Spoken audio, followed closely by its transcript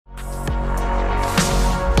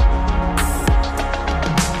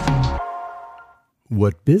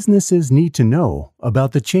What businesses need to know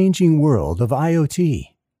about the changing world of IoT.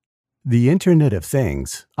 The Internet of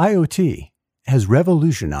Things, IoT, has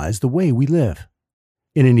revolutionized the way we live.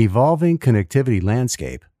 In an evolving connectivity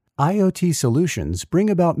landscape, IoT solutions bring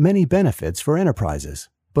about many benefits for enterprises,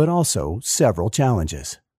 but also several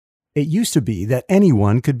challenges. It used to be that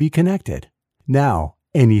anyone could be connected. Now,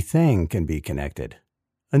 anything can be connected.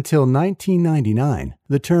 Until 1999,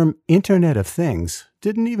 the term Internet of Things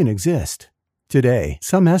didn't even exist. Today,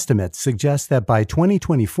 some estimates suggest that by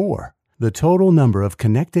 2024, the total number of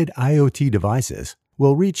connected IoT devices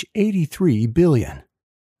will reach 83 billion.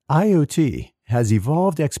 IoT has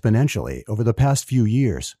evolved exponentially over the past few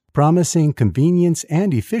years, promising convenience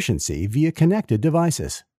and efficiency via connected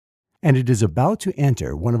devices. And it is about to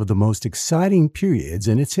enter one of the most exciting periods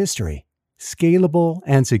in its history. Scalable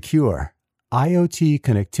and secure IoT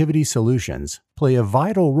connectivity solutions play a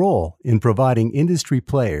vital role in providing industry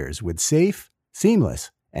players with safe,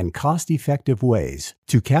 seamless, and cost-effective ways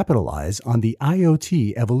to capitalize on the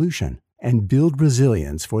IoT evolution and build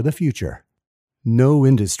resilience for the future. No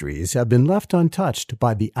industries have been left untouched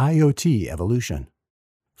by the IoT evolution.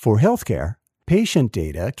 For healthcare, patient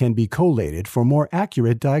data can be collated for more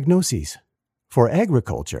accurate diagnoses. For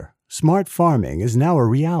agriculture, smart farming is now a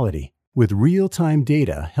reality, with real-time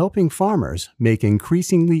data helping farmers make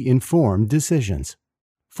increasingly informed decisions.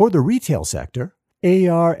 For the retail sector,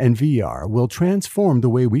 AR and VR will transform the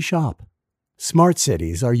way we shop. Smart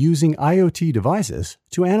cities are using IoT devices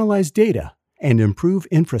to analyze data and improve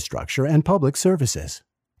infrastructure and public services.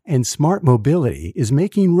 And smart mobility is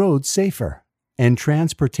making roads safer and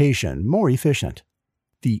transportation more efficient.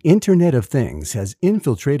 The Internet of Things has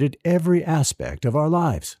infiltrated every aspect of our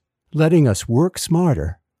lives, letting us work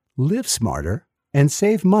smarter, live smarter, and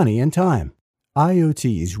save money and time.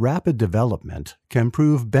 IoT's rapid development can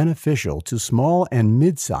prove beneficial to small and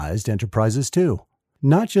mid-sized enterprises too,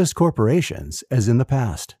 not just corporations as in the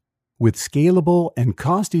past. With scalable and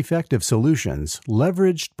cost-effective solutions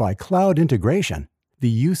leveraged by cloud integration, the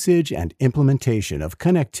usage and implementation of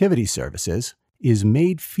connectivity services is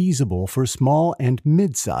made feasible for small and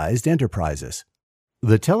mid-sized enterprises.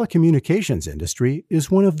 The telecommunications industry is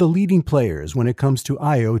one of the leading players when it comes to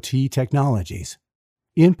IoT technologies.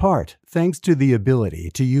 In part, thanks to the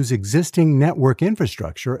ability to use existing network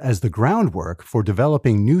infrastructure as the groundwork for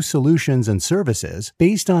developing new solutions and services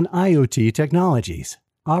based on IoT technologies,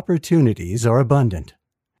 opportunities are abundant.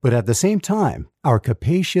 But at the same time, our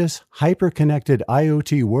capacious, hyper-connected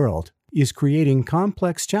IoT world is creating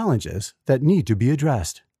complex challenges that need to be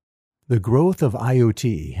addressed. The growth of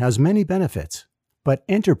IoT has many benefits, but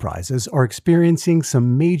enterprises are experiencing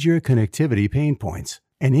some major connectivity pain points.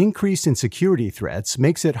 An increase in security threats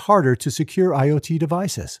makes it harder to secure IoT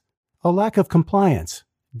devices. A lack of compliance,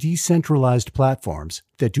 decentralized platforms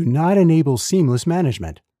that do not enable seamless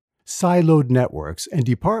management, siloed networks and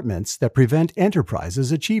departments that prevent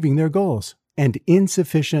enterprises achieving their goals, and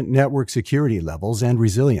insufficient network security levels and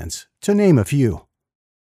resilience, to name a few.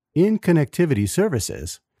 In connectivity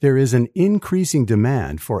services, there is an increasing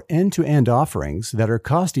demand for end-to-end offerings that are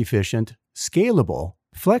cost-efficient, scalable,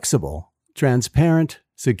 flexible, transparent,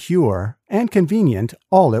 secure, and convenient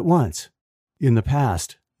all at once. In the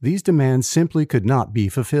past, these demands simply could not be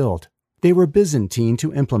fulfilled. They were Byzantine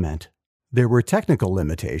to implement. There were technical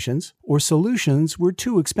limitations, or solutions were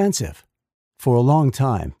too expensive. For a long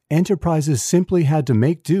time, enterprises simply had to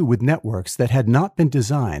make do with networks that had not been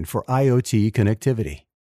designed for IoT connectivity.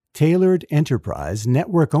 Tailored enterprise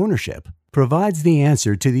network ownership provides the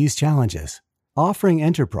answer to these challenges, offering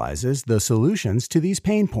enterprises the solutions to these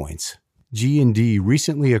pain points. G&D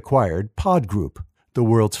recently acquired Pod Group, the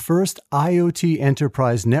world's first IoT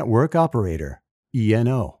enterprise network operator,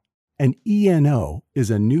 ENO. An ENO is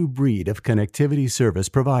a new breed of connectivity service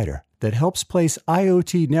provider that helps place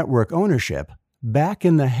IoT network ownership back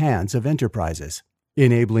in the hands of enterprises,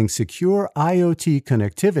 enabling secure IoT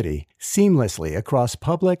connectivity seamlessly across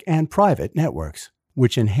public and private networks,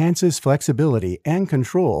 which enhances flexibility and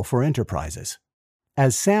control for enterprises.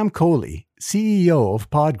 As Sam Coley, CEO of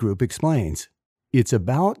Pod Group, explains, it's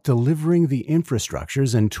about delivering the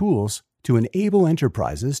infrastructures and tools to enable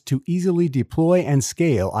enterprises to easily deploy and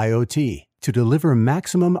scale IoT to deliver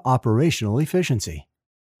maximum operational efficiency.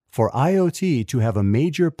 For IoT to have a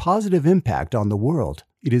major positive impact on the world,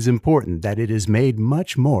 it is important that it is made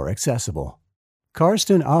much more accessible.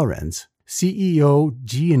 Karsten Ahrens, CEO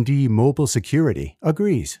G&D Mobile Security,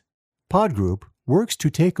 agrees. Pod Group works to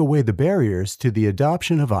take away the barriers to the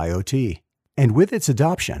adoption of IoT. And with its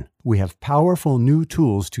adoption, we have powerful new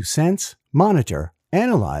tools to sense, monitor,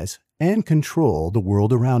 analyze, and control the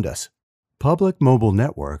world around us. Public mobile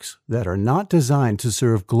networks that are not designed to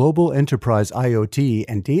serve global enterprise IoT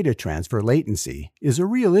and data transfer latency is a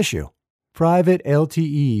real issue. Private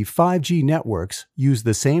LTE 5G networks use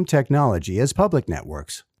the same technology as public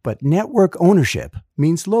networks, but network ownership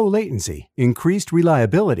means low latency, increased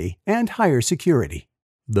reliability, and higher security.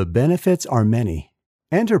 The benefits are many.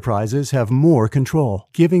 Enterprises have more control,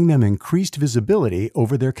 giving them increased visibility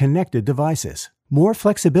over their connected devices, more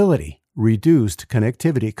flexibility, reduced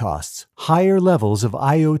connectivity costs, higher levels of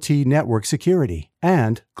IoT network security,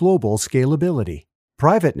 and global scalability.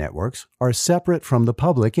 Private networks are separate from the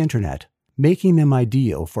public internet, making them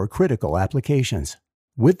ideal for critical applications.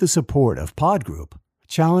 With the support of Pod Group,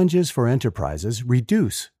 challenges for enterprises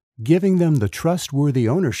reduce, giving them the trustworthy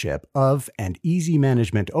ownership of and easy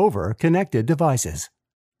management over connected devices.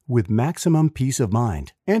 With maximum peace of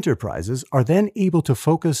mind, enterprises are then able to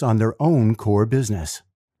focus on their own core business.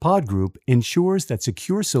 Pod Group ensures that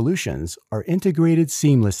secure solutions are integrated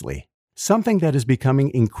seamlessly, something that is becoming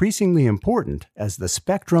increasingly important as the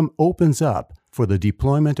spectrum opens up for the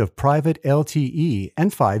deployment of private LTE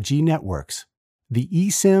and 5G networks. The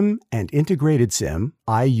eSIM and Integrated SIM,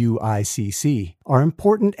 IUICC, are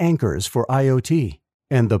important anchors for IoT,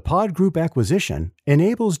 and the Pod Group acquisition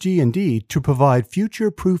enables G&D to provide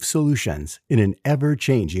future-proof solutions in an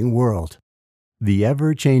ever-changing world. The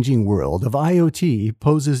ever-changing world of IoT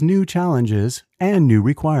poses new challenges and new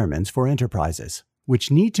requirements for enterprises, which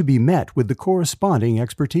need to be met with the corresponding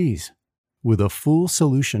expertise. With a full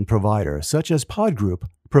solution provider such as Pod Group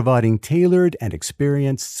providing tailored and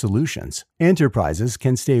experienced solutions, enterprises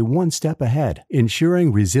can stay one step ahead,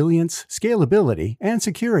 ensuring resilience, scalability, and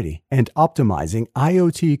security, and optimizing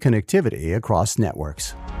IoT connectivity across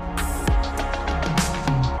networks.